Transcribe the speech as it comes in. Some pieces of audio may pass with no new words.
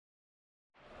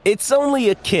It's only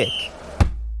a kick,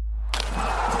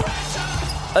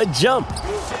 a jump,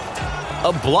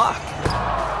 a block.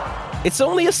 It's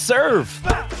only a serve.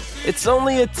 It's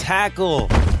only a tackle,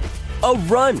 a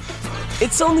run.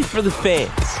 It's only for the fans.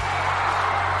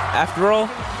 After all,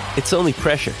 it's only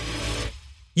pressure.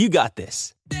 You got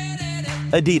this.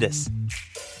 Adidas.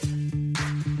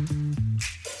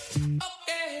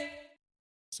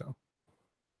 So.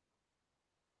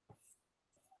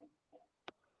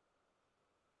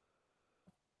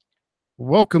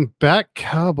 Welcome back,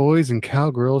 Cowboys and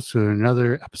Cowgirls, to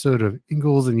another episode of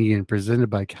Ingalls and Ian,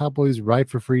 presented by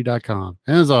CowboysRideForFree.com.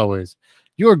 And as always,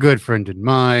 your good friend and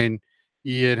mine,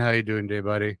 Ian. How you doing today,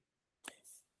 buddy?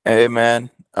 Hey,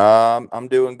 man. I'm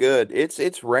doing good.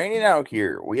 It's raining out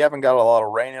here. We haven't got a lot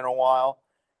of rain in a while,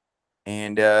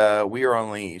 and we are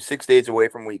only 6 days away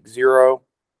from week 0.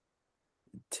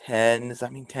 10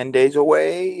 days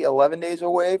away, 11 days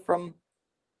away from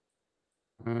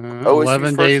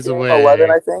 11 days game, away.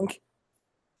 11, I think.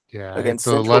 Yeah, Against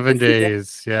it's Central 11 Michigan.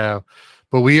 days. Yeah,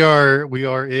 but we are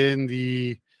in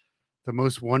the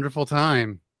most wonderful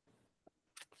time.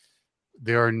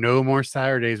 There are no more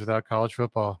Saturdays without college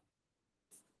football.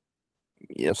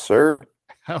 Yes, sir.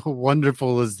 How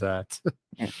wonderful is that?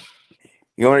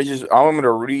 You want to I'm going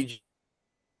to read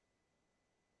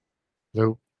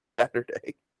Nope.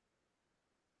 Saturday.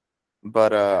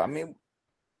 But,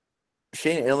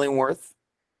 Shane Illingworth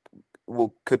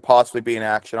could possibly be in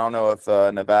action. I don't know if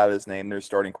Nevada's named their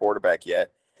starting quarterback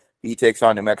yet. He takes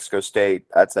on New Mexico State.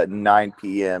 That's at 9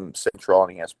 p.m. Central on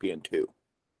ESPN2.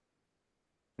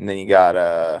 And then you got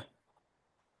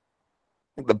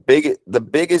the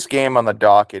biggest game on the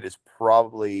docket is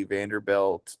probably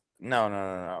Vanderbilt.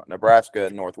 No. Nebraska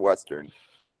and Northwestern.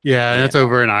 Yeah, and that's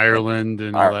over in Ireland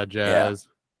and all that jazz. Yeah.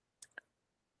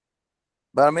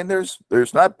 But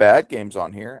there's not bad games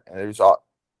on here. There's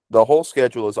the whole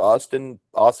schedule is Austin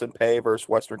Peay versus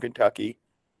Western Kentucky,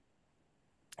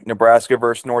 Nebraska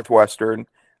versus Northwestern,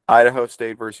 Idaho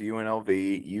State versus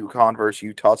UNLV, UConn versus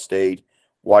Utah State,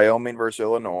 Wyoming versus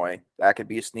Illinois. That could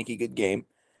be a sneaky good game.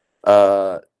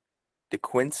 DeQuincy,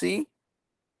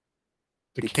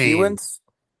 Duquesne.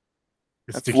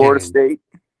 That's Florida State.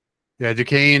 Yeah,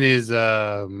 Duquesne is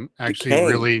actually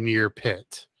really near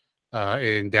Pitt,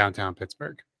 in downtown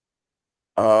Pittsburgh.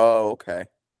 Oh, okay.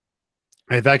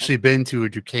 I've actually been to a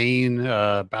Duquesne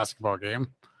basketball game.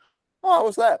 Oh, what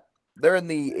was that? They're in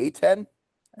the A-10,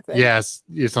 I think. Yes,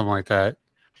 something like that.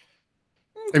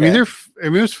 Okay. It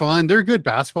was fun. They're a good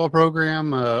basketball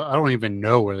program. I don't even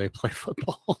know where they play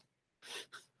football.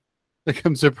 Like,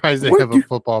 I'm surprised they have a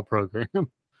football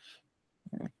program.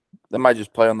 They might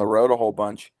just play on the road a whole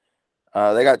bunch.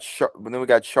 Then we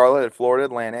got Charlotte at Florida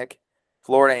Atlantic,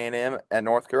 Florida A&M at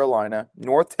North Carolina,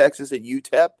 North Texas at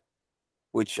UTEP,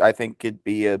 which I think could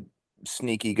be a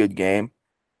sneaky good game.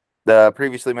 The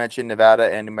previously mentioned Nevada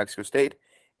and New Mexico State,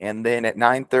 and then at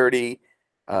 9:30,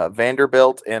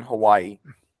 Vanderbilt and Hawaii,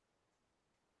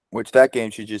 which that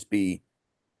game should just be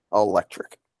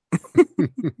electric.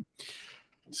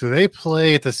 So they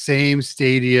play at the same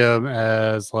stadium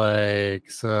as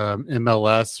like some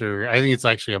MLS, or I think it's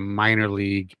actually a minor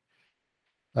league.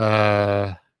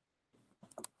 Oh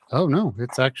no,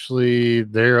 it's actually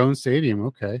their own stadium.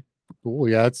 Okay, cool.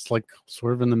 Yeah, it's like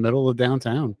sort of in the middle of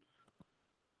downtown.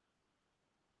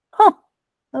 Huh?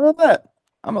 How about that?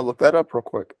 I'm gonna look that up real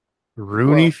quick.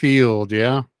 Rooney Field,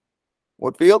 yeah.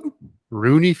 What field?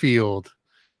 Rooney Field.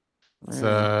 It's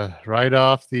right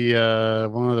off the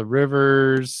one of the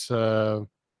rivers. Yeah,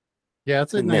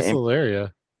 it's a nice little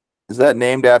area. Is that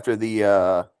named after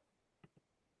the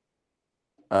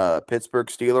Pittsburgh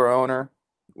Steeler owner,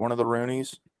 one of the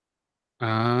Rooneys?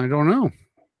 I don't know.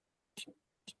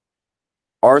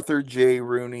 Arthur J.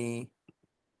 Rooney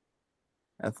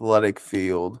Athletic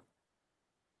Field.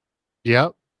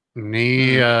 Yep.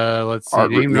 Let's see.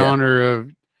 Named in honor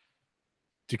of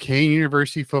Duquesne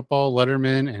University football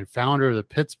letterman and founder of the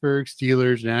Pittsburgh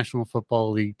Steelers National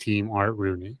Football League team, Art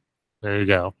Rooney. There you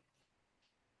go.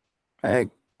 Hey,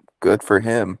 good for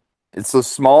him. It's the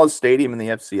smallest stadium in the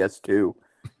FCS too.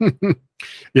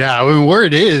 Yeah, I mean, where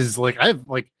it is,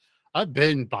 I've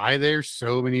been by there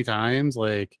so many times.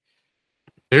 Like,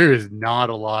 there is not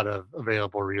a lot of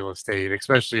available real estate,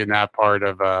 especially in that part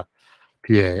of PA.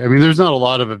 I mean, there's not a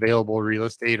lot of available real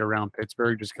estate around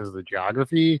Pittsburgh just because of the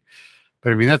geography.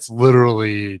 But I mean, that's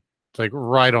literally like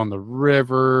right on the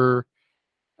river.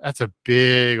 That's a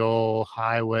big old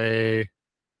highway.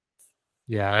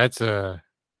 Yeah, that's a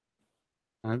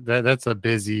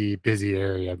busy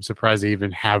area. I'm surprised they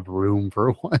even have room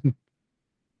for one.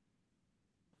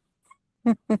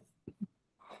 Well,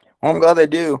 I'm glad they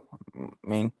do. I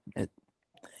mean,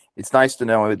 it's nice to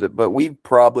know that, but we've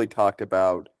probably talked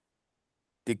about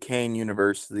Duquesne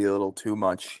University a little too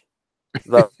much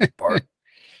thus far.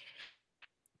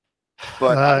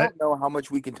 But I don't know how much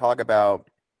we can talk about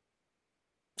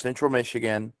Central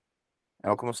Michigan,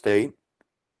 Oklahoma State.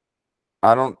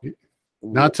 I don't.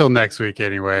 Not till next week,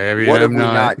 anyway. I mean, what I'm have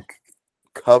we not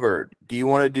covered? Do you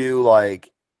want to do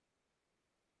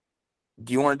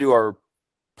our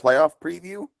playoff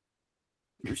preview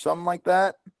or something like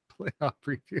that? Playoff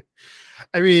preview.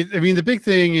 I mean, the big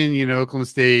thing in Oklahoma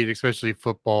State, especially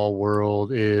football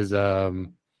world, is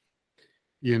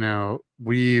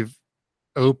we've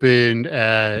opened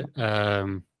at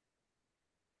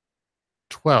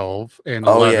 12 and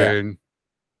 11.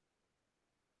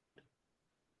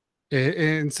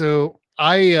 And so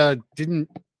I didn't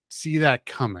see that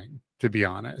coming, to be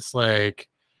honest. Like,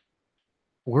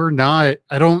 I don't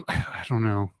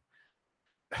know.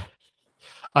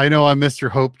 I know I'm Mr.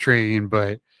 Hope Train,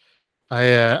 but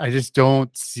I just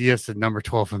don't see us at number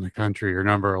 12 in the country or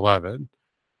number 11.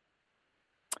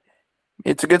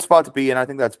 It's a good spot to be in. I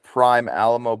think that's prime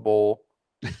Alamo Bowl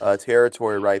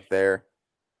territory right there.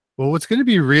 Well, what's going to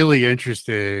be really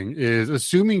interesting is,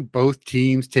 assuming both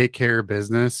teams take care of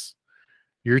business,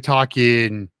 you're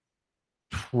talking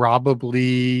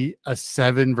probably a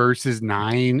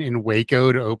 7-9 in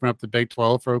Waco to open up the Big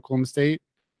 12 for Oklahoma State.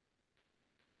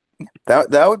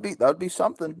 That would be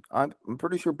something. I'm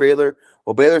pretty sure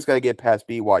Baylor's got to get past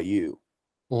BYU.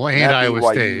 Well, and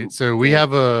Iowa State. So we have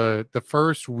the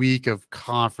first week of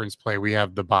conference play, we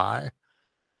have the bye.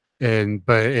 But in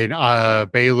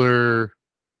Baylor, I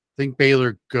think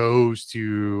Baylor goes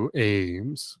to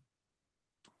Ames.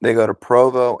 They go to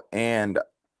Provo and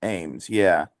Ames,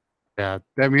 yeah. Yeah,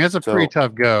 I mean, that's a pretty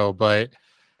tough go, but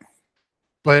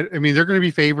I mean, they're going to be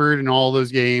favored in all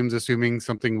those games, assuming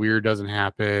something weird doesn't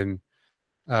happen.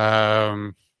 I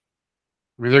mean,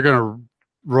 they're going to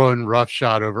run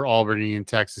roughshod over Albany and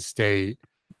Texas State.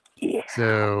 Yeah.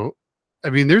 So, I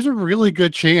mean, there's a really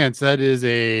good chance that is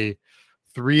a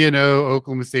 3-0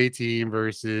 Oklahoma State team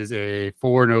versus a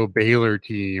 4-0 Baylor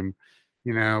team,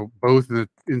 both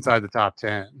inside the top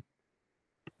 10.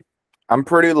 I'm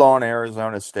pretty low on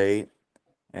Arizona State,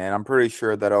 and I'm pretty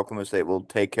sure that Oklahoma State will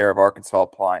take care of Arkansas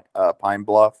Pine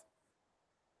Bluff.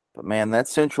 But, man, that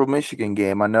Central Michigan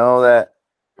game, I know that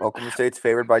Oklahoma State's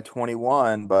favored by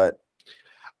 21, but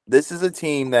this is a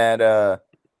team that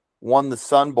won the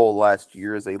Sun Bowl last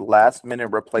year as a last-minute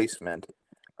replacement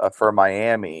for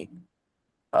Miami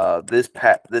this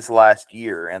last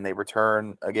year, and they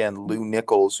return, again, Lou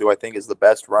Nichols, who I think is the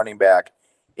best running back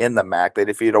in the MAC. They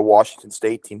defeated a Washington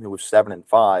State team who was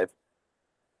 7-5.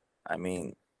 I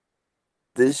mean,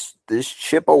 this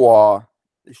Chippewa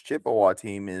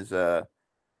team is, I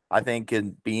think,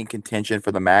 can be in contention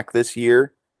for the MAC this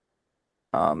year.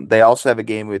 They also have a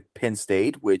game with Penn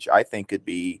State, which I think could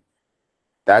be.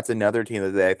 That's another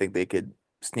team that I think they could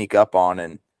sneak up on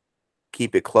and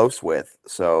keep it close with.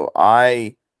 So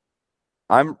I'm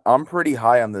pretty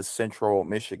high on this Central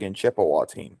Michigan Chippewa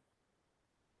team.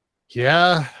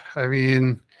 Yeah, I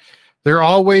mean, they're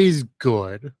always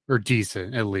good or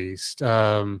decent, at least.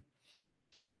 And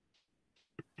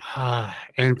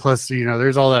plus,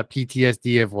 there's all that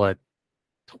PTSD of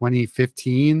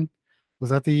 2015?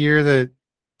 Was that the year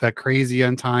that crazy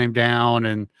untimed down?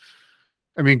 And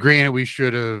I mean, granted, we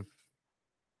should have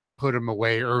put him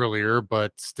away earlier,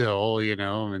 but still,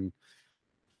 and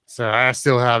so I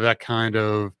still have that kind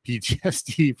of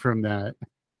PTSD from that.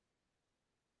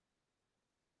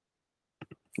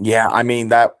 Yeah, I mean,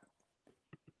 that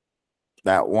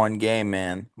one game,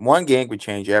 man. One game could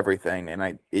change everything,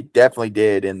 and it definitely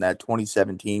did in that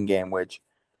 2017 game, which,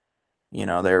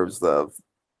 there was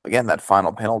that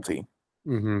final penalty.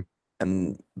 Mm-hmm.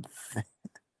 And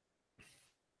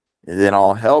then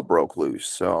all hell broke loose.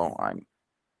 So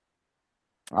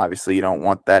obviously you don't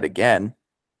want that again.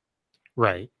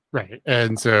 Right.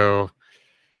 And so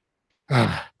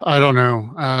I don't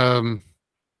know.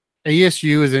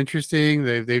 ASU is interesting.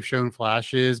 They've shown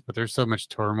flashes, but there's so much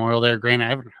turmoil there. Granted, I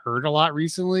haven't heard a lot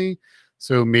recently,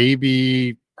 so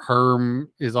maybe Herm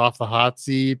is off the hot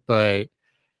seat, but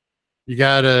you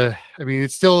gotta. I mean,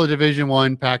 it's still a Division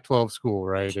I Pac-12 school,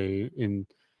 right? And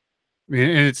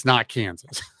it's not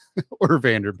Kansas or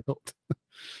Vanderbilt.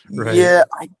 Right? Yeah,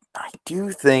 I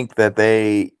do think that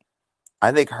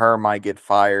I think Herm might get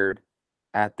fired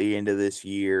at the end of this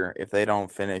year if they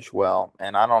don't finish well.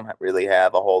 And I don't really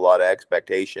have a whole lot of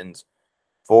expectations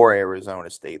for Arizona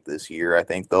State this year. I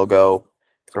think they'll go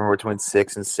somewhere between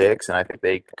 6-6, and I think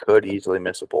they could easily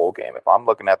miss a bowl game. If I'm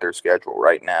looking at their schedule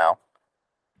right now,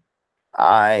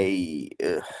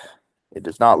 it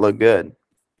does not look good.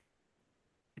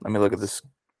 Let me look at this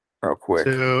real quick.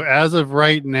 So as of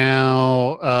right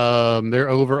now, their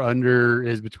over under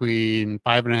is between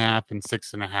 5.5 and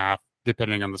 6.5,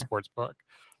 depending on the sports book.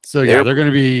 So yeah, they're going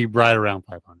to be right around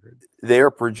 500. They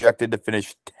are projected to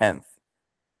finish 10th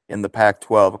in the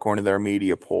Pac-12 according to their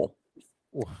media poll.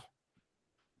 Oof.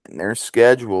 And their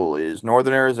schedule is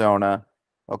Northern Arizona,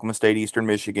 Oklahoma State, Eastern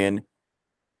Michigan,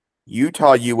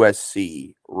 Utah,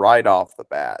 USC right off the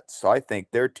bat. So I think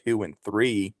they're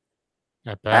 2-3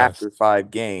 At best. after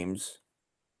 5 games.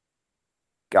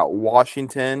 Got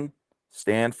Washington,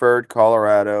 Stanford,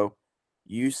 Colorado,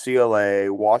 UCLA,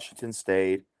 Washington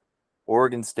State,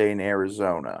 Oregon State, and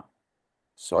Arizona.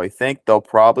 So I think they'll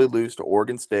probably lose to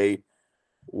Oregon State,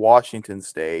 Washington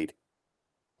State,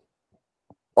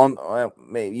 on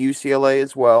maybe UCLA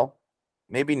as well.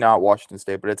 Maybe not Washington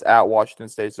State, but it's at Washington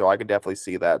State, so I could definitely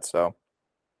see that. So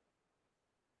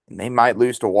and they might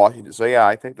lose to Washington. So yeah,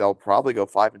 I think they'll probably go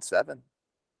 5-7.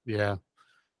 Yeah.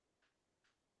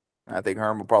 I think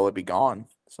Herm will probably be gone.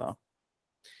 So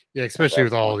Yeah, especially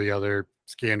with all the other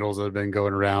scandals that have been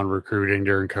going around recruiting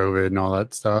during COVID and all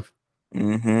that stuff.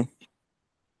 Mm-hmm.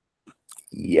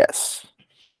 Yes.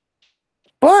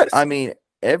 But I mean,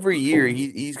 every year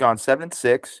he's gone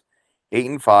 7-6,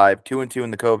 8-5, 2-2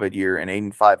 in the COVID year, and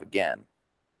 8-5 again.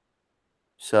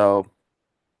 So,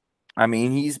 I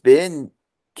mean, he's been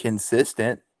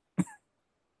consistent.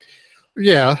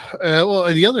 Yeah. Well,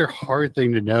 and the other hard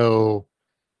thing to know,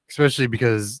 especially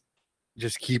because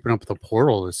just keeping up with the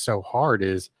portal is so hard,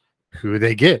 is who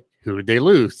they get, who they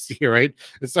lose, right?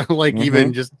 It's not like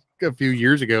even just a few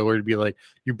years ago where it'd be like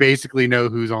you basically know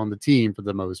who's on the team for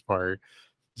the most part.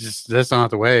 Just that's not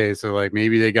the way. So like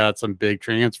maybe they got some big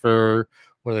transfer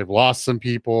or they've lost some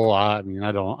people. I mean,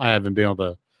 I haven't been able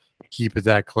to keep it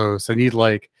that close. We need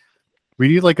like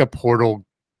a portal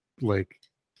like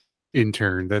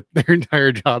intern that their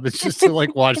entire job is just to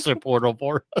like watch the portal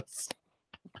for us.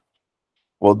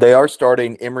 Well, they are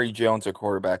starting Emory Jones, a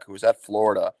quarterback who was at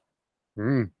Florida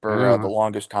for the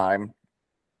longest time.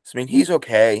 So, I mean, he's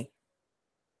okay,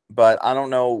 but I don't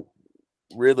know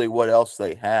really what else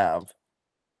they have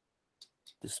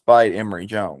despite Emory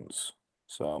Jones.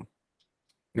 So,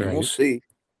 we'll see.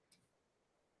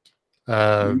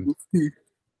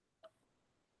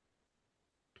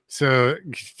 So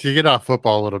to get off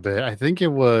football a little bit, I think it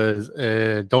was,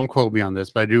 don't quote me on this,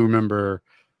 but I do remember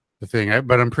the thing,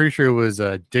 but I'm pretty sure it was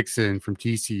Dixon from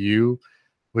TCU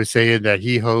was saying that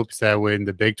he hopes that when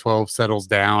the Big 12 settles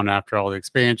down after all the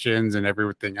expansions and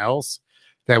everything else,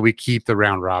 that we keep the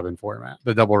round robin format,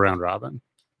 the double round robin.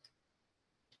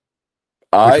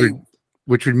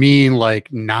 Which would mean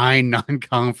like 9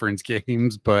 non-conference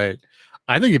games, but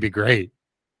I think it'd be great.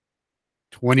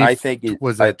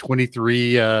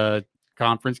 23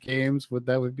 conference games?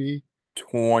 That would be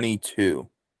 22.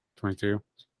 22.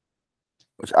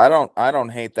 Which I don't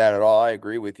hate that at all. I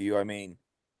agree with you. I mean,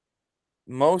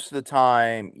 most of the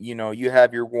time, you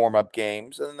have your warm-up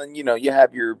games, and then you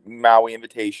have your Maui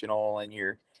Invitational and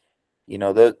your,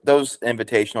 those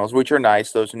invitationals, which are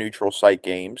nice. Those neutral site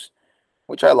games,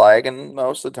 which I like, and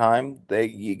most of the time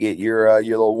you get your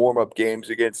little warm-up games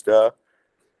against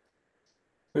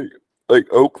like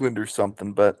Oakland or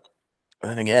something. But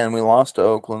then again, we lost to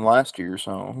Oakland last year,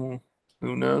 so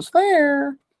who knows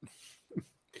there.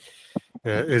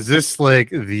 Is this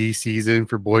like the season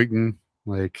for Boynton?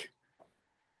 Like,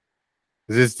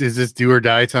 is this do or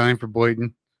die time for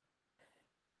Boynton?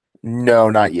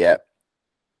 No, not yet.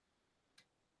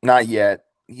 Not yet.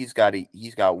 He's got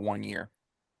 1 year.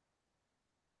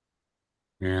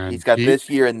 Yeah, he's got this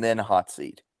year and then a hot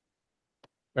seat.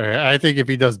 I think if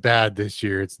he does bad this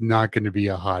year, it's not going to be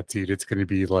a hot seat. It's going to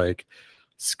be like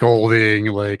scolding,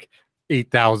 like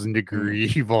 8,000 degree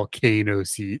volcano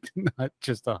seat, not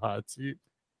just a hot seat.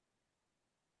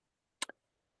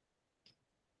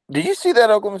 Did you see that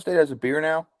Oklahoma State has a beer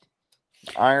now?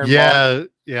 Iron Monk?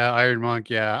 Yeah, Iron Monk.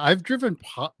 Yeah, I've driven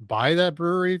by that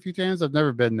brewery a few times. I've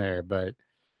never been there, but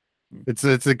it's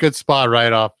a good spot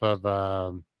right off of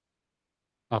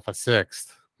 6th.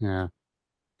 Yeah.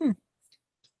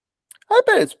 I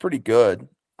bet it's pretty good.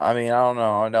 I mean, I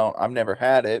don't know. I've never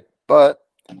had it, but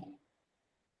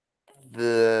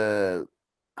it's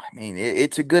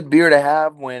a good beer to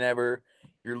have whenever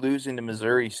you're losing to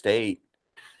Missouri State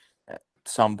at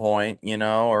some point,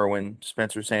 or when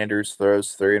Spencer Sanders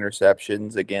throws 3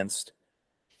 interceptions against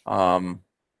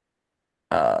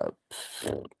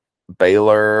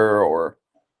Baylor, or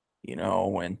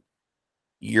when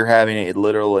you're having a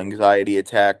literal anxiety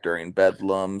attack during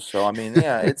Bedlam. So I mean,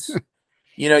 yeah, it's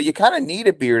you kind of need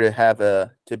a beer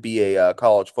to be a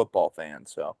college football fan.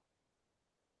 So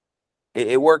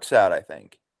it works out, I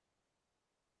think.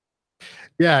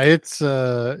 Yeah, it's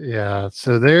yeah.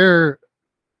 So they're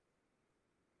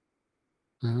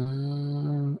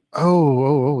they're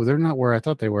not where I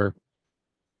thought they were.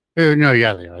 No,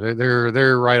 yeah, they are.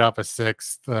 They're right off of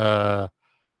 6th,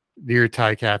 near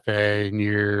Thai Cafe,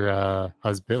 near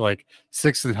Husband. Like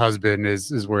 6th and Husband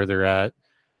is where they're at.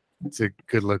 It's a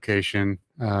good location.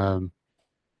 I'm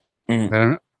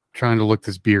trying to look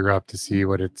this beer up to see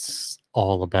what it's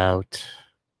all about.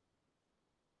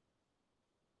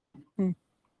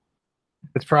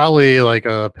 It's probably like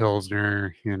a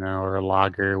Pilsner, or a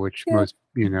lager, which most,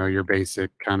 your basic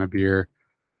kind of beer.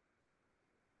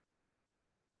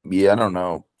 Yeah, I don't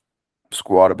know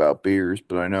squat about beers,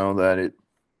 but I know that it's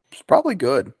probably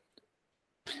good.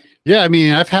 Yeah, I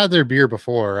mean, I've had their beer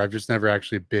before. I've just never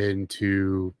actually been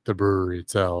to the brewery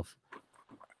itself.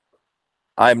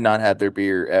 I've not had their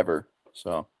beer ever,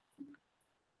 so.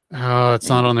 Oh, it's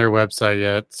not on their website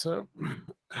yet, so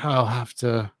I'll have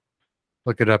to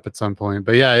look it up at some point.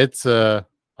 But yeah, it's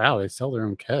wow, they sell their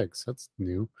own kegs. That's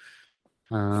new.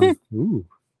 Ooh,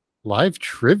 live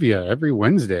trivia every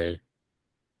Wednesday.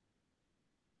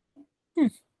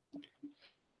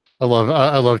 I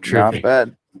love trivia. Not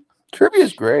bad. Trivia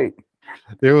is great.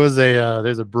 There's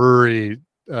a brewery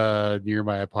near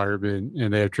my apartment,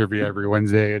 and they have trivia every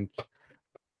Wednesday. And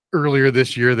earlier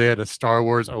this year, they had a Star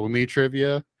Wars only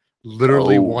trivia.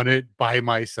 Literally won it by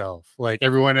myself. Like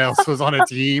everyone else was on a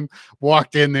team,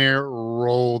 walked in there,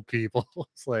 rolled people.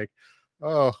 It's like,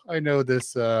 oh, I know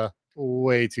this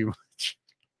way too much.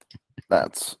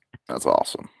 That's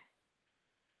awesome.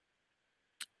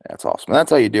 That's awesome.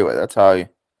 That's how you do it. That's how you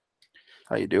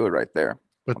do it right there.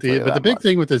 But the big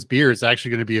thing with this beer is actually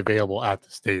going to be available at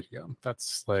the stadium.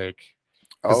 That's like,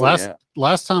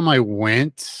 last time I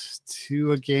went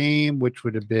to a game, which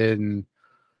would have been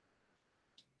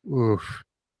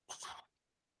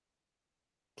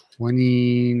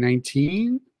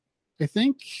 2019, I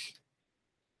think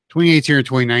 2018 or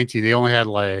 2019. They only had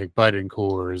like Bud and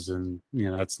Coors, and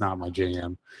that's not my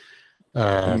jam.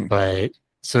 But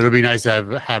so it'll be nice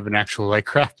to have an actual like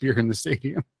craft beer in the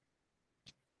stadium.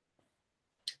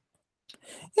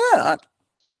 Yeah,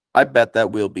 I bet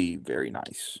that will be very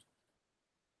nice.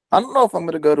 I don't know if I'm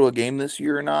going to go to a game this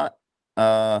year or not.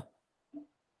 I've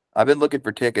been looking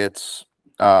for tickets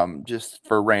just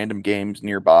for random games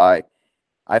nearby.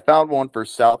 I found one for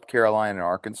South Carolina and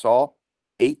Arkansas,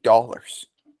 $8.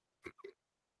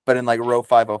 But in like row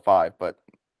 505, but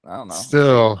I don't know.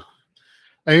 Still,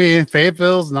 I mean,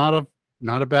 Fayetteville's not a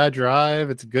bad drive.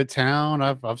 It's a good town.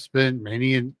 I've spent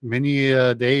many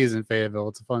days in Fayetteville.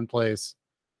 It's a fun place.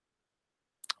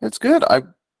 It's good. I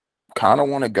kind of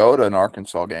want to go to an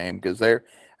Arkansas game because I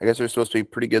guess they're supposed to be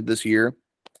pretty good this year,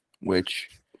 which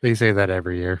they say that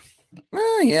every year.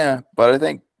 Yeah, but I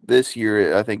think this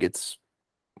year, it's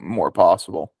more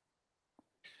possible.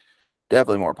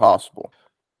 Definitely more possible.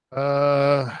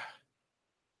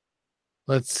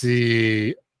 Let's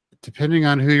see. Depending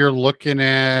on who you're looking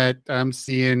at, I'm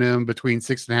seeing them between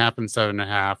 6.5 and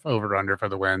 7.5 over under for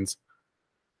the wins.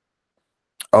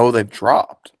 Oh, they've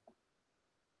dropped.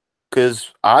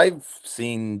 Because I've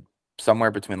seen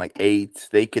somewhere between like 8.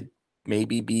 They could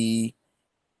maybe beat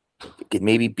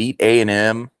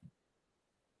A&M.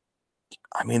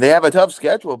 I mean, they have a tough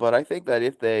schedule, but I think that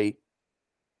if they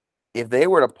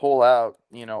were to pull out,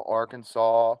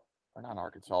 Arkansas or not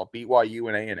Arkansas, BYU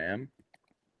and A&M,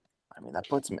 I mean, that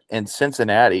puts them in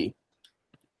Cincinnati.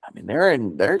 I mean, they're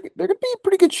going to be in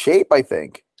pretty good shape, I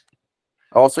think.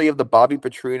 Also, you have the Bobby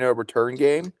Petrino return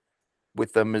game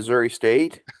with the Missouri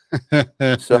State.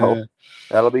 So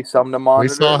that'll be something to monitor. We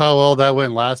saw how well that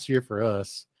went last year for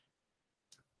us.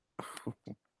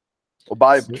 Well,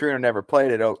 Bobby Petrino never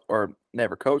played it or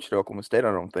never coached at Oklahoma State,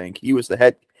 I don't think. He was the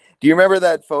head. Do you remember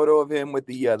that photo of him with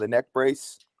the neck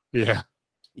brace? Yeah.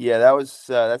 Yeah,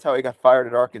 that's how he got fired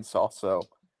at Arkansas. So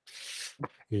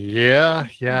yeah.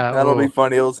 That'll be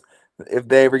funny. If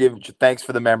they ever give thanks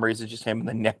for the memories, it's just him in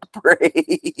the neck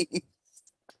brace.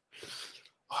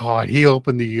 Oh, he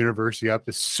opened the university up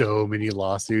to so many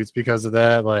lawsuits because of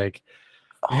that. Like,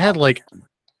 he had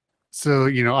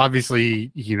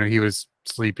obviously, he was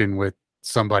sleeping with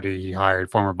somebody he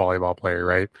hired, former volleyball player,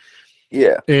 right?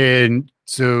 Yeah. And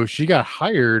so she got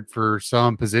hired for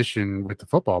some position with the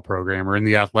football program or in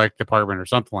the athletic department or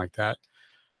something like that.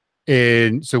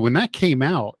 And so when that came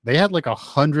out, they had like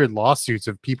 100 lawsuits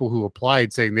of people who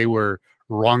applied saying they were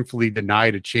wrongfully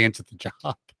denied a chance at the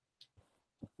job.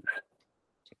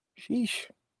 Sheesh.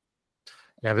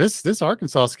 Yeah, this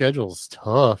Arkansas schedule is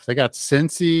tough. They got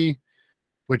Cincy,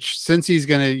 which Cincy's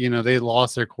gonna, they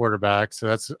lost their quarterback, so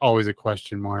that's always a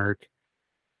question mark.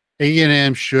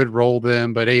 A&M should roll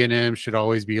them, but A&M should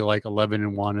always be like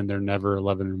 11-1, and they're never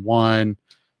 11-1.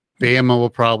 Bama will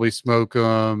probably smoke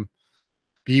them.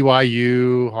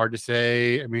 BYU, hard to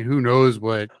say. I mean, who knows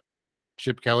what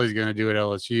Chip Kelly's going to do at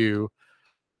LSU?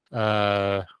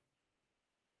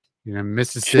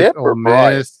 Mississippi, Chip or Ole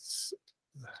Miss.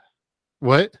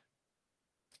 What?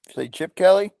 Say Chip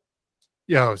Kelly?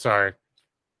 Yo, sorry.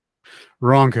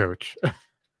 Wrong coach.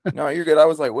 No, you're good. I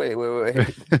was like, wait.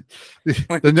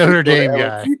 The Notre Dame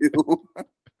guy.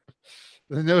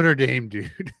 The Notre Dame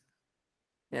dude.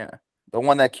 Yeah. The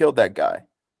one that killed that guy.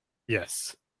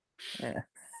 Yes. Yeah.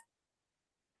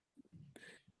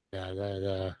 Yeah,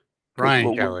 that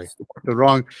Brian Kelly. The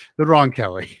wrong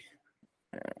Kelly.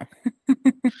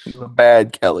 The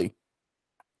bad Kelly.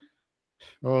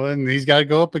 Well, then he's got to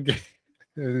go up again.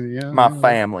 My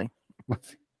family.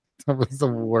 That was the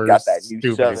worst. Got that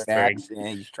new southern thing. accent.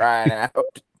 He's trying out.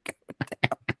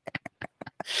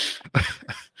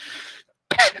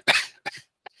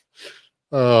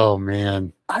 Oh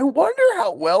man. I wonder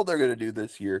how well they're going to do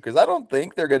this year, because I don't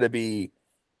think they're going to be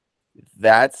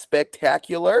that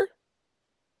spectacular.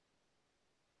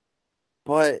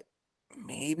 But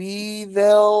maybe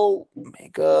they'll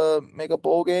make a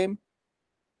bowl game.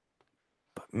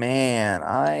 But man,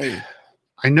 I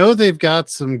know they've got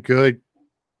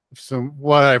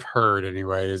what I've heard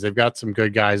anyway is they've got some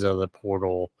good guys out of the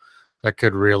portal that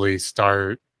could really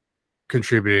start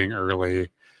contributing early.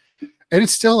 And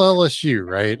it's still LSU,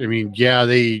 right? I mean, yeah,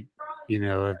 they,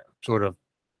 have sort of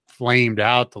flamed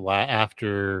out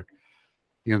after,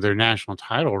 their national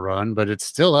title run, but it's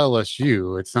still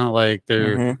LSU. It's not like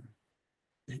they're,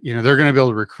 they're going to be able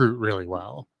to recruit really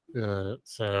well.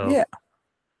 So yeah.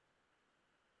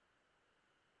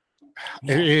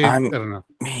 I don't know.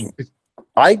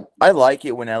 I like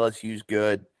it when LSU's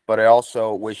good, but I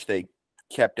also wish they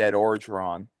kept Ed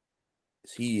Orgeron.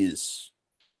 He's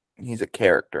a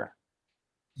character.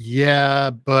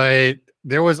 Yeah, but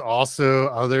there was also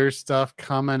other stuff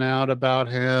coming out about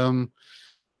him.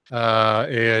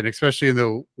 And especially in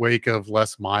the wake of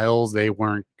Les Miles, they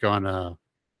weren't gonna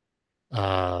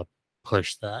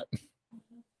push that.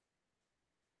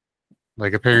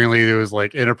 Like apparently there was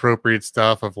like inappropriate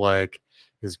stuff of like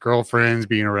his girlfriends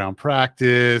being around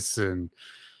practice and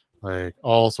like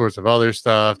all sorts of other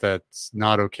stuff that's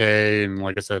not okay. And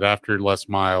like I said, after Les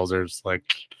Miles, there's like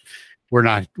we're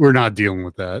not dealing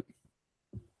with that.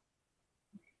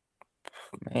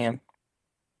 Man.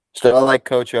 Still, I like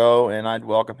Coach O, and I'd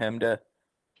welcome him to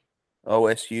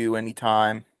OSU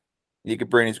anytime. He could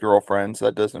bring his girlfriends.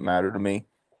 That doesn't matter to me.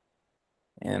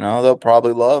 They'll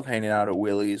probably love hanging out at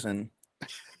Willie's and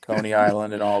Coney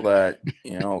Island and all that.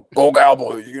 Go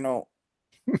Cowboys,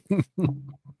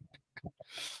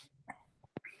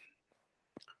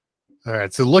 All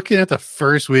right, so looking at the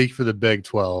first week for the Big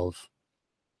 12,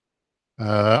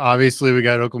 obviously we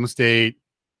got Oklahoma State,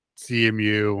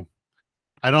 CMU.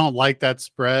 I don't like that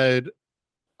spread.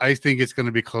 I think it's going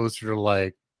to be closer to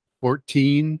like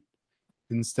 14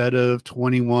 instead of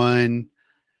 21.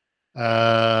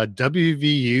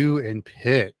 WVU and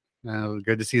Pitt.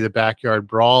 Good to see the backyard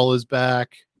brawl is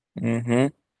back.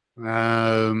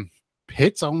 Mm-hmm.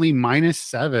 Pitt's only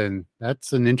 -7.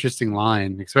 That's an interesting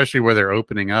line, especially where they're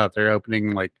opening up. They're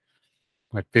opening like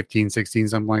 15, 16,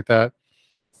 something like that.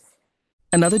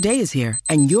 Another day is here,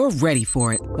 and you're ready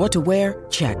for it. What to wear?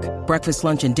 Check. Breakfast,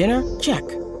 lunch, and dinner? Check.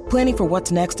 Planning for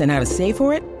what's next and how to save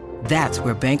for it? That's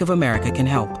where Bank of America can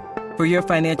help. For your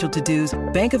financial to-dos,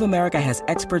 Bank of America has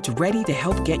experts ready to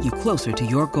help get you closer to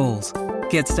your goals.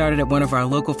 Get started at one of our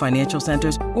local financial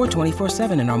centers or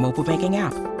 24/7 in our mobile banking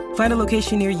app. Find a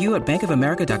location near you at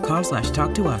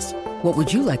bankofamerica.com/talktous. What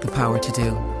would you like the power to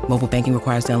do? Mobile banking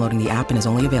requires downloading the app and is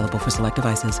only available for select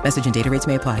devices. Message and data rates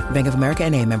may apply. Bank of America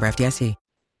NA, member FDIC.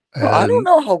 Well, I don't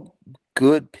know how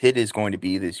good Pitt is going to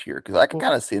be this year, because I can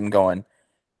kind of see them going.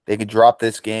 They could drop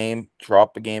this game,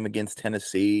 drop the game against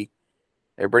Tennessee.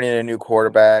 They're bringing in a new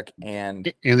quarterback,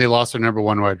 and they lost their number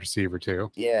one wide receiver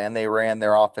too. Yeah, and they ran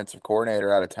their offensive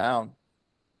coordinator out of town,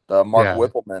 Mark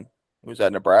Whippleman, who's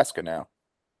at Nebraska now.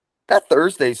 That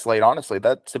Thursday slate, honestly,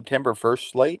 that September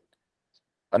 1st slate,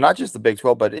 not just the Big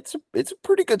 12, but it's a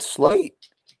pretty good slate.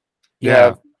 You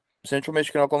have Central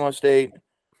Michigan, Oklahoma State,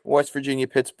 West Virginia,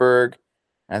 Pittsburgh.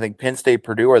 I think Penn State,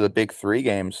 Purdue are the big three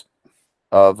games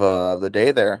of the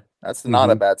day there. That's not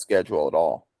a bad schedule at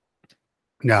all.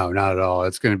 No, not at all.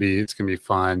 It's gonna be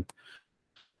fun.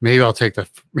 Maybe I'll take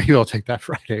that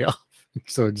Friday off.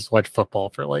 So just watch football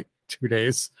for like 2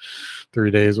 days, 3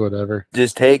 days, whatever.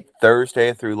 Just take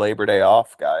Thursday through Labor Day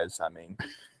off, guys. I mean,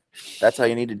 that's how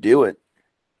you need to do it.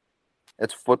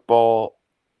 It's football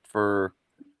for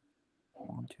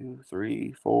 1, 2,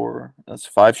 3, 4. That's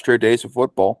 5 straight days of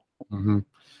football. Mm-hmm.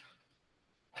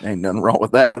 Ain't nothing wrong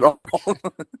with that at all.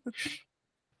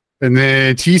 And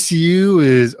then TCU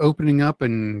is opening up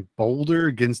in Boulder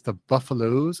against the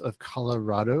Buffaloes of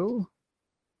Colorado.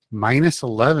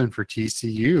 -11 for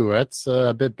TCU. That's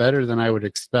a bit better than I would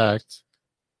expect.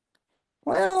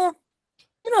 Well,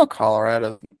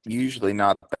 Colorado's usually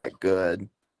not that good.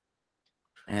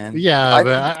 And Yeah,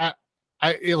 but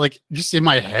I like, just in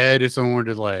my head, if someone were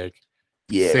to like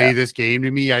say this game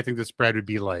to me, I think the spread would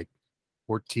be like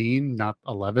 14, not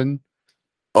 11.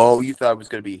 Oh, you thought it was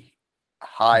going to be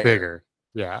higher. Bigger.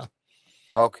 Yeah.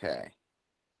 Okay.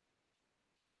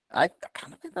 I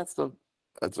kind of think that's the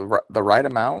right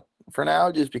amount for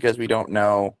now, just because we don't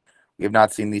know. We have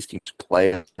not seen these teams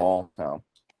play at all. So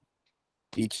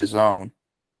each his own.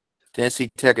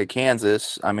 Tennessee Tech at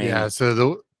Kansas. I mean, Yeah,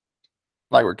 so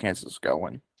like where Kansas is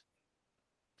going.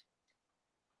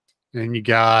 and you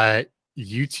got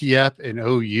UTEP and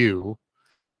OU.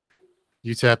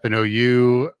 UTEP and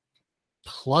OU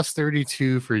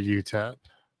 +32 for UTEP.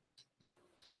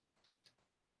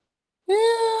 Yeah,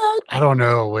 I don't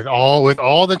know, with all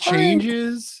the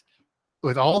changes,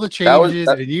 and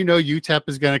UTEP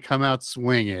is going to come out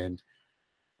swinging.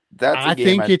 that's a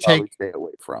game I'd probably stay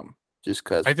away from, just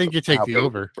because I think you take the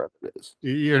over.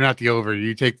 You're not the over.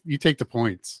 You take the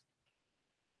points.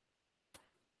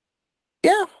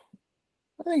 Yeah,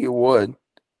 I think it would.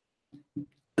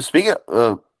 Speaking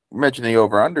of mentioning the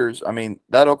over-unders, I mean,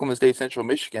 that Oklahoma State Central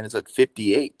Michigan is at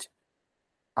 58.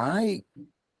 I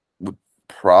would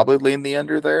probably lean the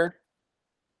under there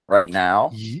right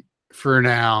now. For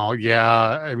now,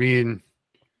 yeah. I mean,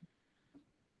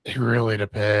 it really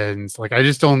depends. Like, I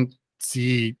just don't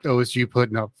see OSU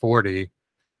putting up 40,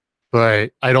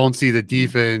 but I don't see the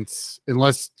defense,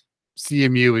 unless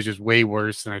CMU is just way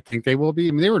worse than I think they will be.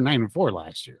 I mean, they were 9-4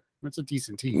 last year. That's a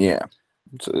decent team. Yeah.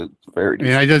 It's a very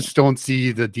decent. I just don't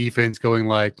see the defense going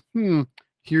like,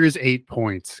 here's 8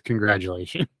 points.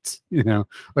 Congratulations.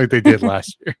 Like they did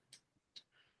last year.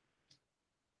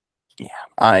 Yeah,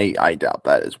 I doubt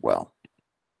that as well.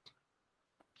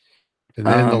 And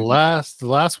then the last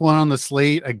one on the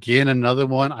slate, again, another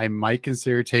one I might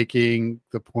consider taking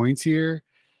the points here,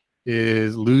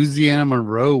 is Louisiana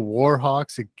Monroe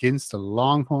Warhawks against the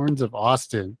Longhorns of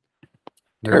Austin.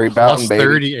 They're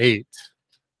 +38.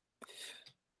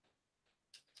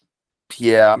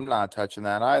 Yeah, I'm not touching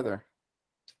that either.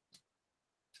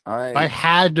 I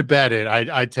had to bet it.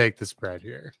 I'd take the spread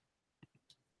here.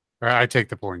 Or I take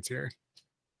the points here.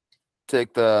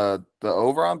 Take the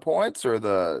over on points or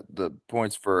the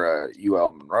points for UL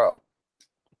Monroe?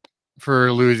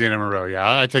 For Louisiana Monroe,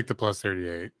 yeah. I take the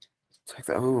 +38. Take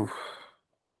the ooh.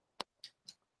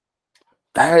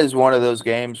 That is one of those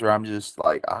games where I'm just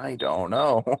like, I don't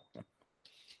know.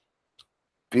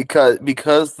 because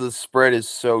the spread is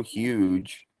so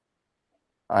huge.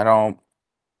 I don't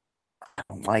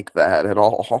like that at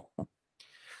all.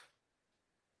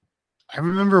 I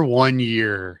remember one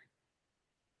year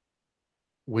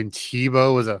when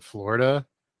Tebow was at Florida,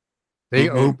 they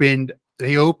opened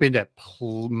at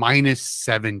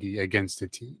 -70 against a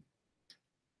team.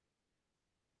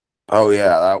 Oh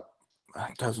yeah,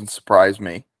 that doesn't surprise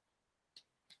me.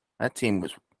 That team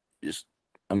was just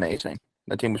amazing.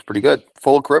 That team was pretty good.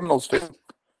 Full of criminals too.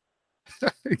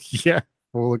 Yeah,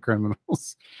 full of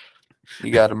criminals.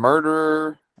 You got a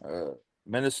murderer, a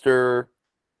minister,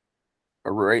 a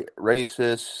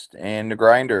racist, and a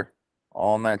grinder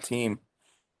all on that team.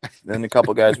 Then a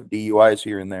couple guys with DUIs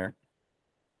here and there.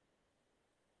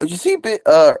 Did you see good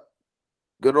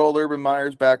old Urban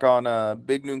Meyers back on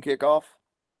Big Noon Kickoff?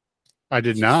 I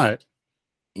did not.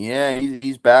 Yeah,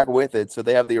 he's back with it. So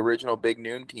they have the original Big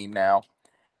Noon team now.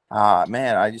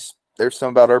 Man, there's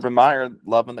something about Urban Meyer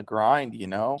loving the grind,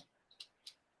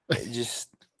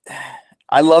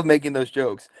 I love making those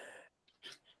jokes.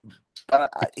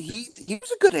 But he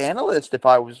was a good analyst, if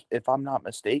I'm not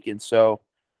mistaken. So,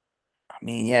 I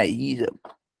mean, yeah, he's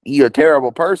a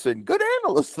terrible person. Good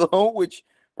analyst though, which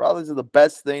probably isn't the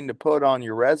best thing to put on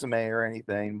your resume or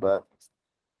anything. But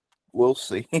we'll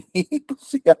see. We'll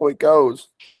see how it goes.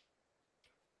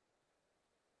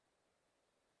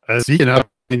 Speaking of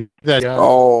that,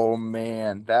 oh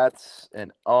man, that's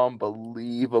an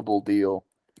unbelievable deal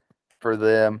for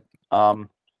them.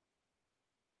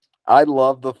 I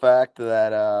love the fact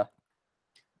that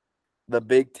the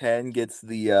Big Ten gets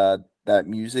the that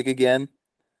music again,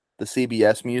 the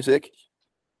CBS music.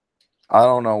 I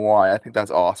don't know why. I think that's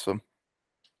awesome.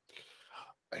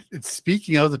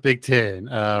 Speaking of the Big Ten,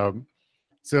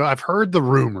 so I've heard the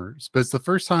rumors, but it's the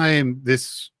first time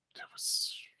this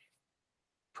was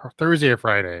Thursday or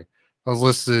Friday I was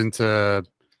listening to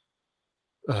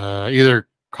either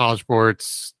College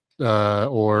Sports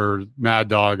or Mad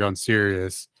Dog on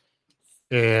Sirius,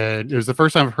 and it was the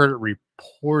first time I've heard it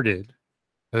reported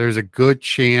that there's a good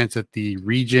chance that the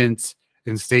regents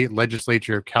and state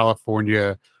legislature of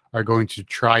California are going to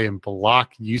try and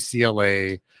block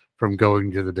UCLA from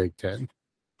going to the Big Ten.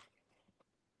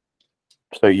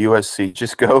 So USC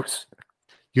just goes.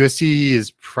 USC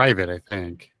is private, I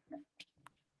think.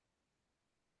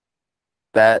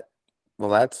 That's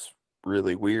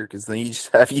really weird because then you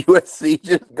just have USC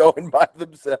just going by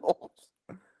themselves.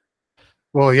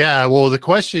 Well, yeah. Well, the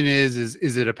question is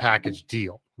it a package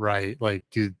deal, right? Like,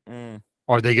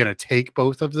 are they going to take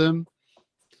both of them?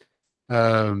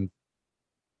 Because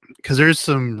there's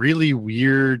some really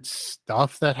weird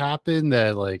stuff that happened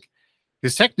that, like,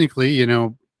 because technically,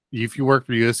 if you work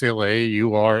for UCLA,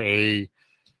 you are a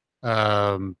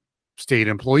state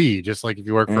employee, just like if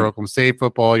you work for Oklahoma State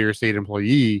football, you're a state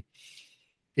employee.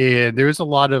 And there's a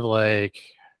lot of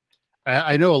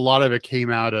I know a lot of it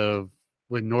came out of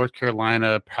when North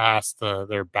Carolina passed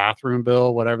their bathroom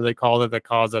bill, whatever they called it, that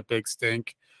caused that big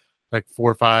stink, like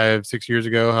 4, 5, 6 years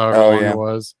ago, however long it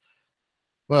was.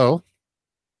 Well,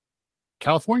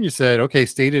 California said, okay,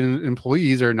 state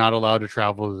employees are not allowed to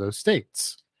travel to those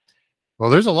states. Well,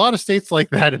 there's a lot of states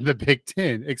like that in the Big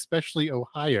Ten, especially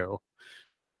Ohio.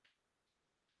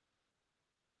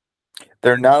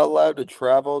 They're not allowed to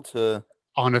travel to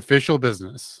on official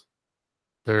business.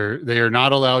 They are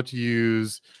not allowed to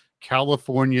use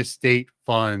California state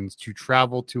funds to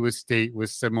travel to a state with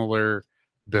similar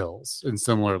bills and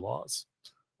similar laws.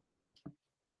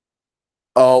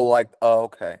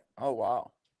 Okay. Oh,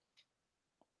 wow.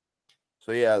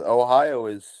 So, yeah, Ohio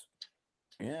is,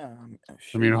 yeah.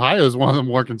 I mean, Ohio is one of the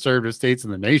more conservative states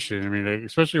in the nation. I mean,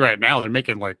 especially right now, they're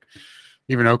making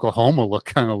even Oklahoma look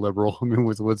kind of liberal. I mean,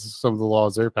 with some of the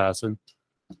laws they're passing.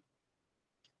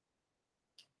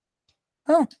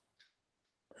 Oh.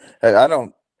 I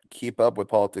don't keep up with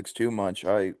politics too much.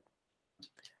 I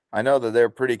know that they're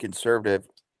pretty conservative.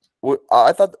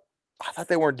 I thought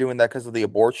they weren't doing that because of the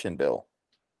abortion bill.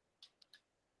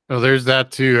 Oh, there's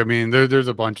that too. I mean, there's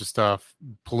a bunch of stuff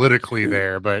politically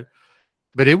there, but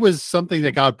it was something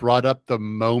that got brought up the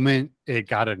moment it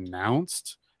got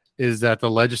announced, is that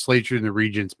the legislature and the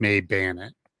regents may ban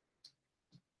it.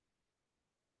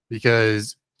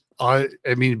 Because, I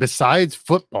mean, besides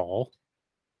football,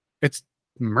 it's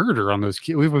murder on those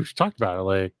kids. We've talked about it.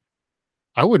 Like,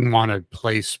 I wouldn't want to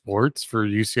play sports for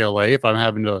UCLA if I'm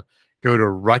having to go to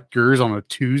Rutgers on a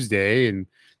Tuesday and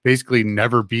basically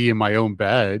never be in my own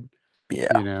bed.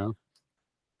 Yeah.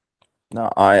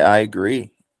 No, I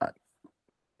agree.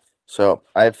 So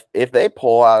if they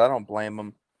pull out, I don't blame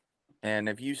them. And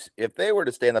if they were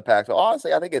to stay in the Pac-12,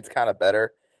 honestly, I think it's kind of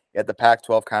better if the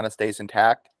Pac-12 kind of stays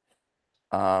intact.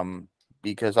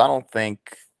 Because I don't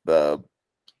think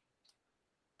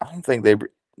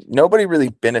nobody really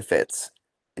benefits,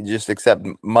 just except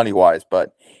money wise.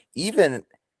 But even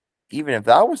if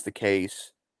that was the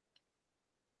case,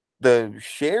 the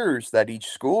shares that each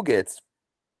school gets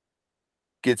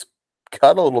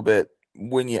cut a little bit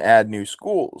when you add new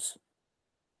schools.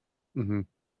 Mm-hmm.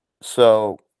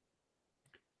 So,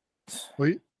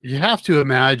 well, you have to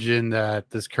imagine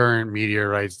that this current media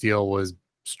rights deal was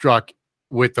struck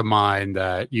with the mind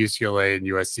that UCLA and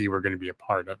USC were going to be a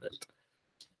part of it.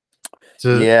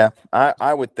 So, yeah,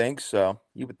 I would think so.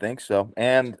 You would think so,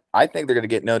 and I think they're going to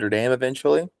get Notre Dame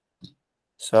eventually.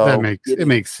 So it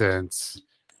makes sense.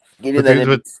 Getting that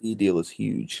NBC deal is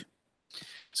huge.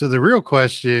 So the real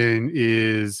question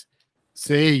is,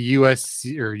 say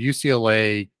USC or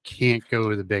UCLA can't go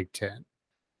to the Big Ten.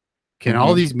 Can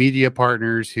all these media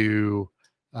partners who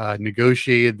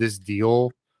negotiated this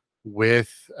deal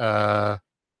with the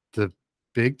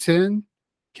Big Ten,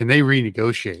 can they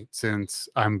renegotiate? Since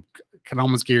can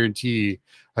almost guarantee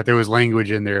that there was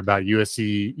language in there about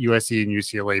USC and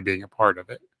UCLA being a part of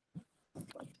it.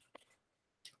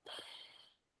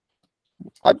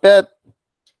 I bet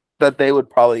that they would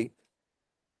probably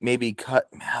maybe cut.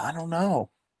 I don't know.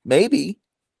 Maybe.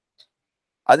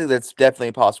 I think that's definitely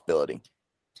a possibility.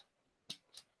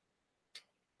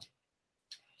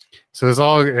 So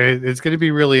it's going to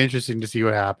be really interesting to see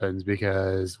what happens,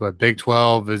 because Big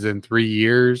 12 is in 3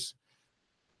 years.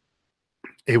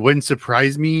 It wouldn't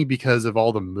surprise me because of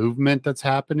all the movement that's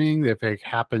happening if it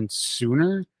happens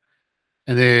sooner.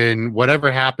 And then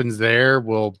whatever happens there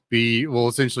will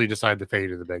essentially decide the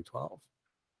fate of the Big 12.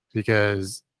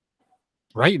 Because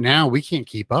right now we can't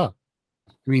keep up.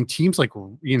 I mean, teams like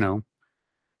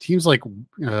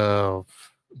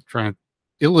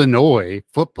Illinois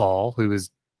football, who is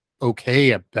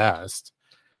okay at best,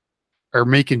 are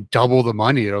making double the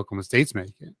money that Oklahoma State's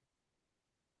making,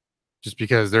 just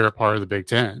because they're a part of the Big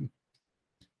Ten.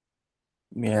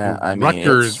 Yeah, I mean,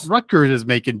 Rutgers is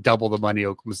making double the money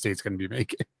Oklahoma State's going to be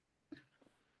making.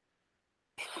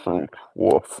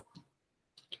 Woof.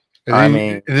 And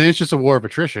then it's just a war of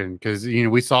attrition because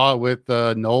we saw it with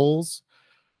Knowles.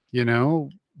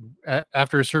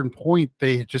 After a certain point,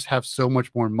 they just have so much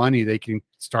more money they can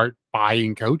start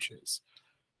buying coaches.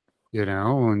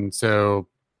 And so,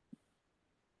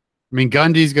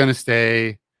 Gundy's going to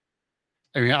stay.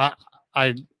 The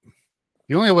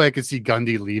only way I could see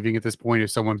Gundy leaving at this point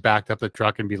is someone backed up the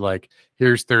truck and be like,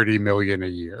 "Here's $30 million a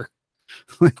year,"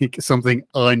 like something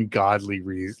ungodly,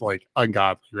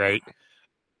 ungodly, right?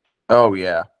 Oh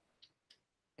yeah,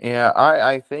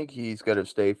 I think he's gonna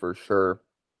stay for sure.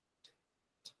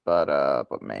 But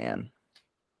man,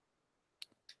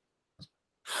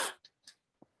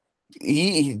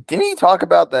 he didn't he talk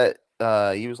about that?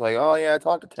 He was like, "Oh yeah, I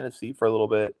talked to Tennessee for a little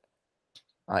bit,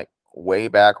 like way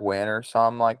back when or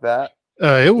something like that."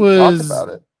 It was talked about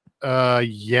it.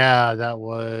 That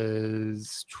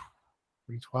was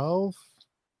 2012,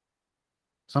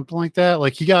 something like that.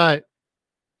 Like he got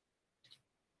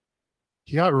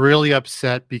really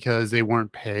upset because they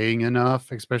weren't paying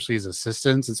enough, especially his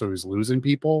assistants, and so he was losing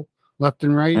people left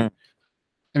and right.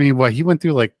 He went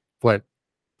through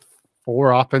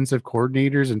 4 offensive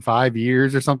coordinators in 5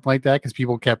 years or something like that because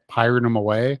people kept hiring him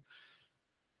away.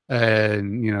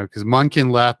 And, because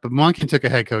Monken left, but Monken took a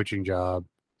head coaching job.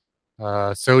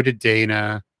 So did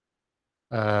Dana.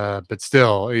 But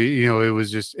still, it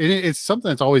was just, it's something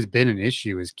that's always been an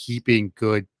issue is keeping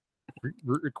good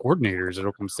coordinators at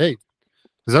Oklahoma State.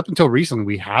 Because up until recently,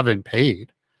 we haven't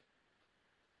paid.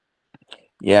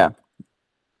 Yeah.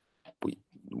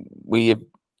 We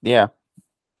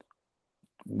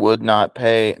would not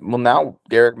pay. Well, now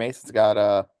Derek Mason's got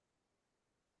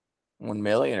 $1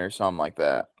 million or something like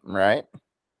that, right?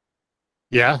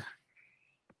 Yeah,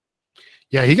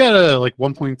 he got a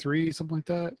 1.3, something like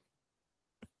that.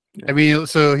 Yeah.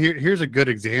 So here's a good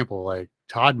example. Like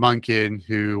Todd Monken,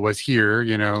 who was here,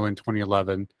 in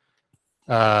 2011.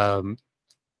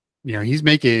 He's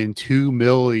making $2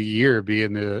 million a year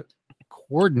being the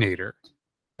coordinator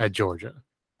at Georgia.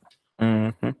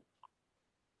 Mm-hmm.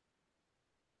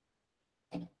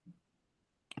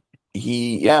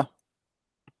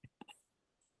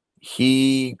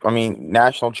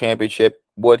 National championship,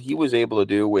 what he was able to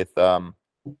do with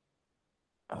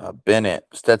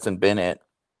Stetson Bennett,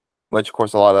 which of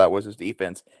course a lot of that was his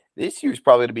defense. This year's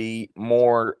probably to be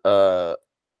more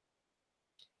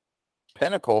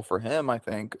pinnacle for him, I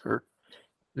think. Or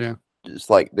just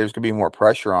like there's gonna be more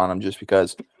pressure on him just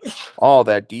because all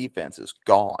that defense is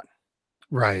gone.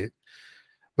 Right.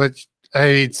 But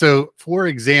so for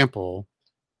example,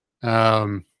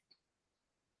 at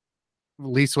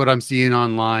least what I'm seeing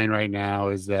online right now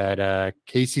is that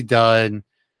Casey Dunn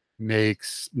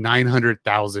makes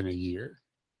 $900,000 a year.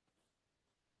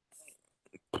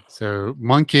 So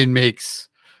Monken makes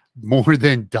more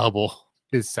than double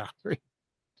his salary.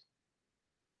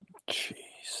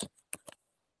 Jeez.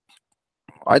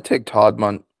 I take Todd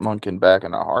Monken back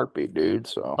in a heartbeat, dude.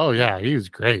 So. Oh yeah, he was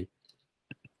great.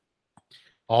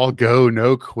 All go,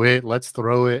 no quit. Let's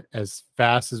throw it as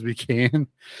fast as we can.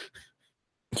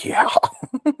 Yeah.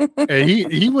 And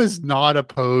he was not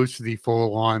opposed to the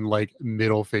full-on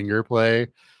middle finger play.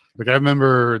 I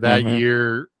remember that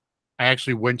year I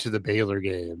actually went to the Baylor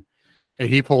game and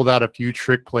he pulled out a few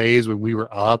trick plays when we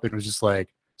were up and was just like,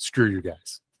 screw you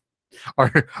guys.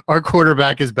 Our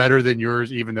quarterback is better than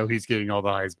yours, even though he's getting all the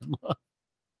Heisman love.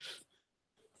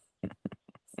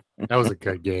 That was a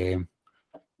good game.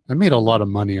 I made a lot of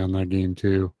money on that game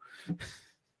too.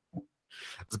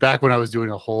 It's back when I was doing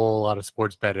a whole lot of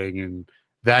sports betting, and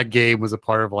that game was a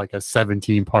part of a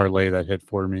 17 parlay that hit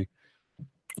for me.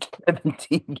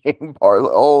 17 game parlay.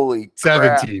 Holy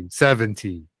 17, crap.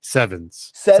 17,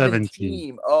 sevens.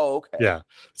 17. Oh, okay. Yeah.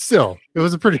 Still, it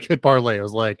was a pretty good parlay. It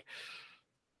was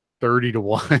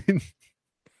 30-1.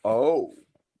 Oh,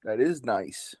 that is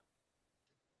nice.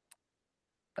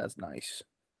 That's nice.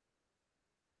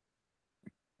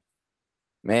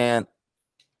 Man,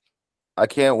 I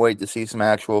can't wait to see some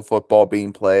actual football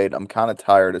being played. I'm kind of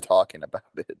tired of talking about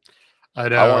it. I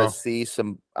know. I want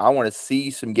to see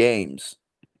some games.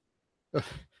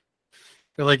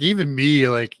 Even me,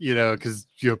 because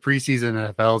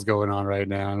preseason NFL is going on right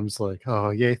now, and I'm just like, oh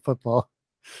yay, football.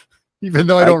 Even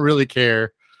though I don't really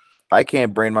care. I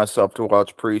can't bring myself to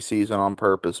watch preseason on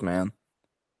purpose, man.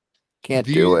 Can't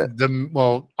do it.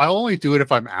 I only do it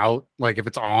if I'm out. If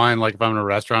it's on, if I'm in a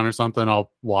restaurant or something,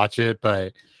 I'll watch it.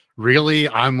 But really,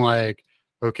 I'm like,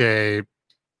 okay,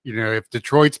 if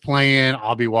Detroit's playing,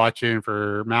 I'll be watching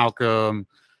for Malcolm.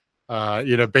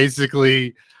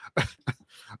 Basically,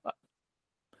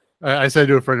 I said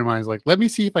to a friend of mine, like, let me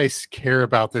see if I care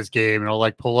about this game, and I'll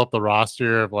like pull up the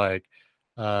roster of like,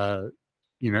 pokes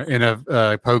in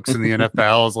the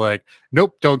NFL. Is like,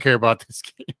 nope, don't care about this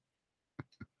game.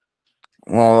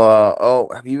 Well,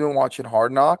 have you been watching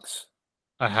Hard Knocks?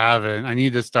 I haven't. I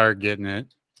need to start getting it.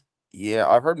 Yeah,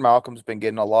 I've heard Malcolm's been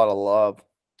getting a lot of love.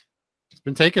 He's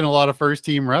been taking a lot of first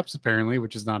team reps apparently,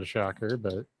 which is not a shocker,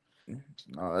 but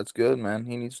no, that's good, man.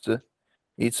 He needs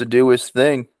to do his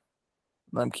thing.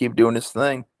 Let him keep doing his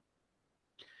thing.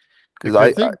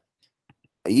 Because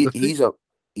he's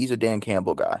a Dan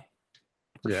Campbell guy.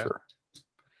 Yeah. Sure.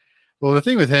 Well, the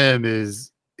thing with him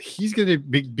is he's going to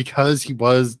be, because he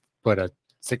was a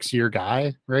 6-year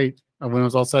guy, right? When it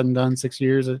was all said and done, 6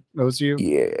 years at OSU.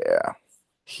 Yeah.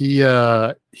 He's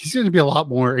going to be a lot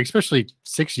more, especially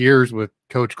 6 years with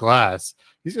Coach Glass.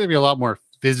 He's going to be a lot more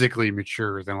physically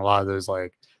mature than a lot of those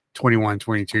like 21,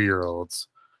 22-year-olds.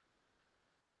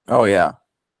 Oh yeah,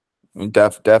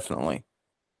 definitely.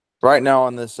 Right now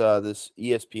on this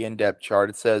ESPN depth chart,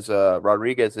 it says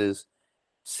Rodriguez is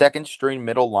second string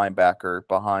middle linebacker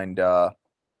behind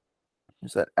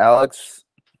is that Alex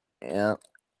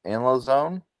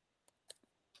Anlazone,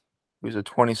 who's a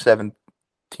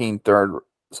 2017 third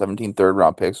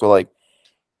round pick. So like,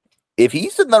 if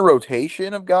he's in the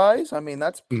rotation of guys, I mean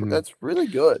that's really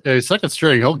good. Yeah, second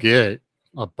string, he'll get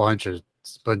a bunch of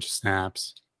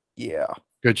snaps. Yeah,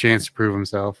 good chance to prove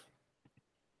himself.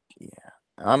 Yeah,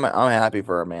 I'm happy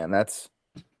for him, man. That's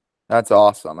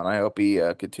awesome, and I hope he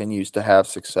continues to have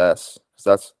success.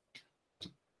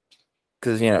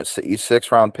 Because he's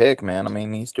 6th round pick, man. I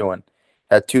mean,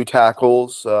 had 2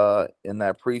 tackles in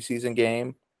that preseason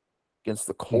game against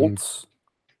the Colts.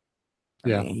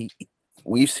 Yeah, I mean,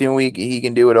 we've seen he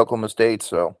can do at Oklahoma State,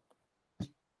 so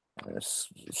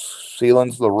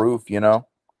ceiling's the roof, That's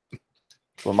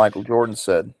what Michael Jordan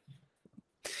said.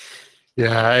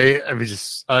 Yeah,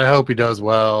 I hope he does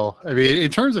well. I mean,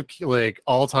 in terms of like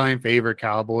all-time favorite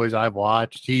Cowboys I've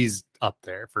watched, he's up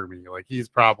there for me. Like he's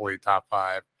probably top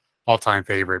 5 all-time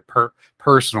favorite,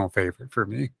 personal favorite for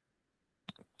me.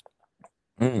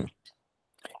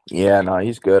 Yeah, no,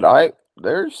 he's good.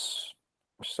 There's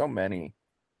so many.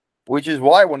 Which is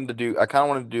why I kind of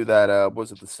wanted to do that,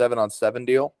 was it the 7-on-7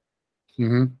 deal?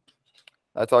 Mm-hmm.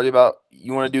 I told you about.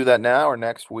 You want to do that now or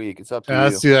next week? It's up to you.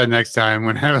 Let's do that next time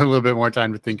when I have a little bit more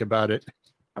time to think about it.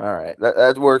 All right.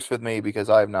 That works with me because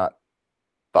I have not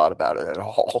thought about it at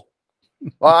all.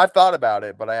 Well, I've thought about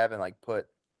it, but I haven't put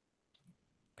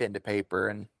pen to paper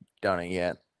and done it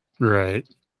yet. Right.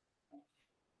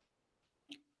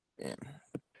 Yeah.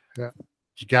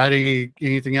 You got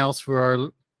anything else for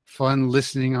our fun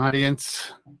listening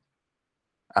audience?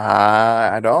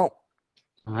 I don't.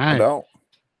 All right. I don't.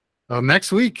 Well,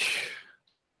 next week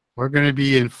we're going to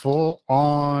be in full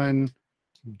on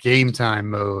game time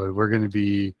mode. We're going to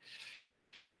be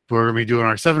doing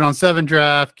our 7-on-7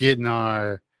 draft, getting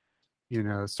our,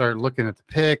 start looking at the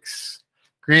picks.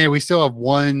 Granted, we still have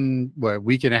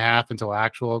week and a half until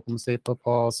actual Oklahoma State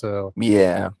football. So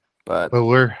yeah, but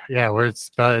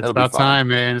it's about time,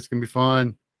 man. It's gonna be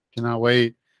fun. Cannot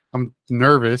wait. I'm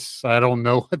nervous. I don't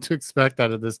know what to expect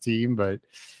out of this team, but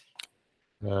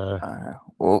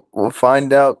we'll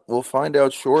find out. We'll find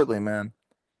out shortly, man.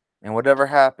 And whatever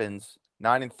happens,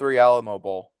 9-3 Alamo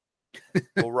Bowl,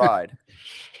 we'll ride.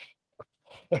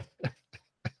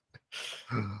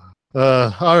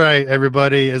 All right,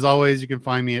 everybody. As always, you can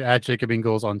find me at Jacob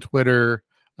Ingles on Twitter,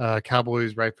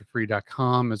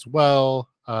 CowboysRightForFree.com as well.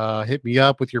 Hit me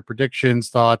up with your predictions,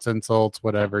 thoughts, insults,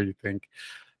 whatever you think.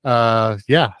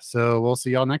 So we'll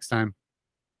see y'all next time.